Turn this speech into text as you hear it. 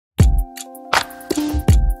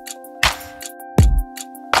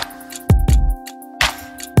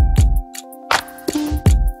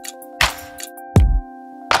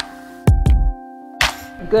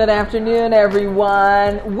Good afternoon,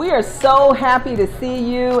 everyone. We are so happy to see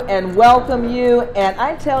you and welcome you. And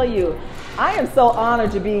I tell you, I am so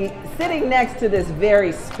honored to be sitting next to this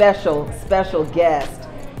very special guest.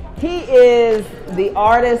 He is the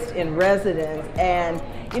artist in residence. And,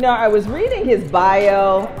 you know, I was reading his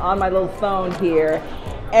bio on my little phone here,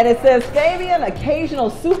 and it says Fabian Occasional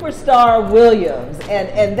Superstar Williams,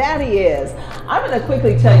 and that he is. I'm going to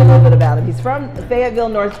quickly tell you a little bit about him. He's from Fayetteville,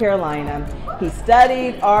 North Carolina. He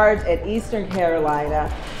studied art at Eastern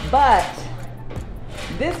Carolina, but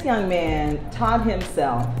this young man taught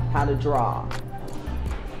himself how to draw.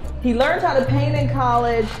 He learned how to paint in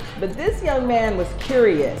college, but this young man was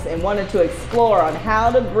curious and wanted to explore on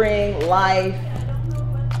how to bring life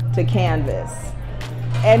to canvas.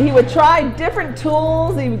 And he would try different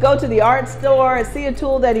tools. He would go to the art store and see a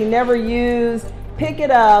tool that he never used, pick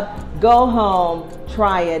it up, go home,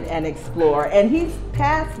 try it, and explore. And he's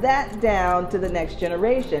passed that down to the next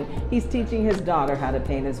generation. He's teaching his daughter how to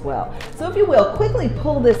paint as well. So if you will, quickly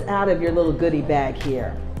pull this out of your little goodie bag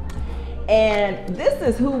here. And this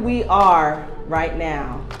is who we are right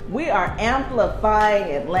now. We are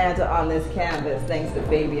amplifying Atlanta on this canvas, thanks to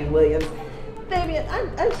Fabian Williams. Fabian,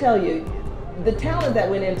 I tell you, the talent that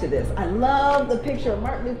went into this. I love the picture of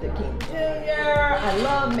Martin Luther King Jr. I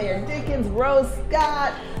love Mayor Dickens, Rose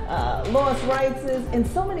Scott, Lois Reitz's, and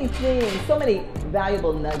so many things, so many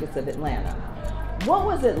valuable nuggets of Atlanta. What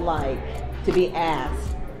was it like to be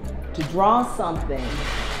asked to draw something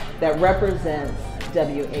that represents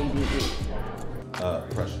WABE?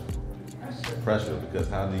 Pressure, because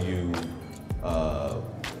how do you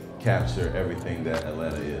capture everything that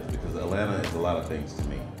Atlanta is? Because Atlanta is a lot of things to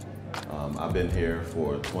me. I've been here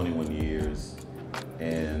for 21 years,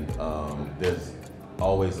 and there's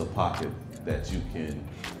always a pocket that you can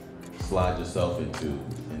slide yourself into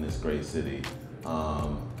in this great city.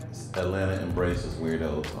 Atlanta embraces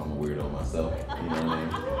weirdos. I'm a weirdo myself, you know what I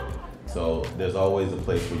mean? So there's always a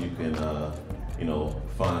place where you can, you know,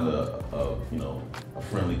 find a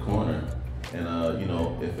friendly corner, and you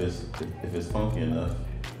know, if it's funky enough,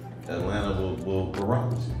 Atlanta will rock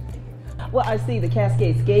with you. Well, I see the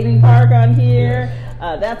Cascade Skating Park on here.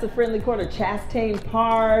 That's a friendly corner, Chastain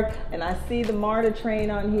Park, and I see the MARTA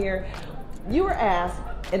train on here. You were asked,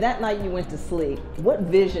 and that night you went to sleep, what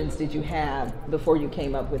visions did you have before you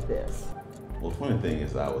came up with this? Well, the funny thing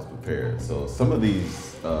is I was prepared. So some of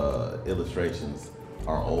these illustrations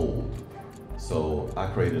are old. So I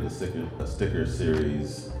created a sticker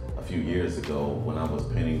series a few years ago when I was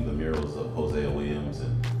painting the murals of Hosea Williams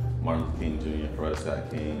and Martin Luther King Jr., Coretta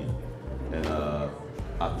Scott King. And I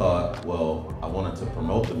thought, well, I wanted to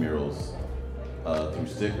promote the murals through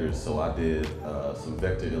stickers, so I did some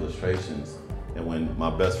vector illustrations. And when my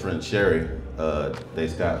best friend Sherry Day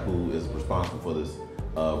Scott, who is responsible for this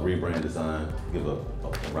rebrand design, give a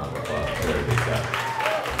round of applause for Sherry Day Scott.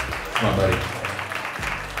 It's my buddy.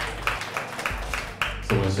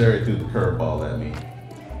 So when Sherry threw the curveball at me,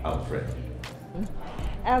 I was ready.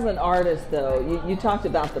 As an artist, though, you talked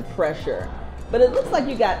about the pressure. But it looks like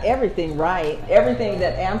you got everything right, everything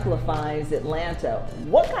that amplifies Atlanta.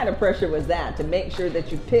 What kind of pressure was that to make sure that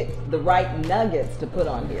you picked the right nuggets to put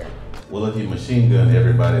on here? Well, if you machine gun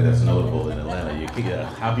everybody that's notable in Atlanta,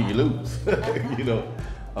 how can you lose? You know,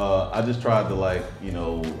 I just tried to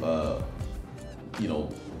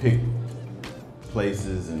pick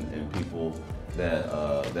places and people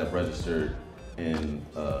that registered in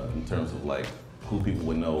terms of like who people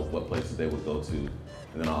would know, what places they would go to.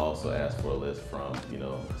 And then I also asked for a list from, you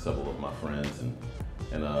know, several of my friends, and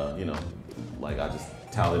you know, like I just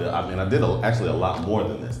tallied it. I mean, I did actually a lot more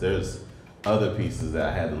than this. There's other pieces that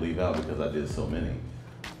I had to leave out because I did so many.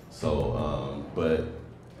 So, but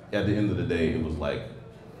at the end of the day, it was like,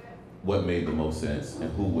 what made the most sense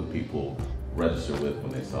and who would people register with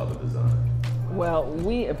when they saw the design? Well,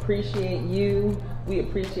 we appreciate you, we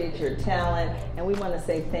appreciate your talent, and we want to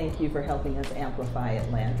say thank you for helping us amplify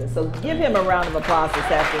Atlanta. So give him a round of applause this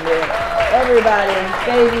afternoon. Everybody,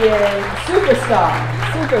 Fabian,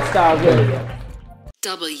 superstar Williams.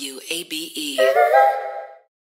 WABE.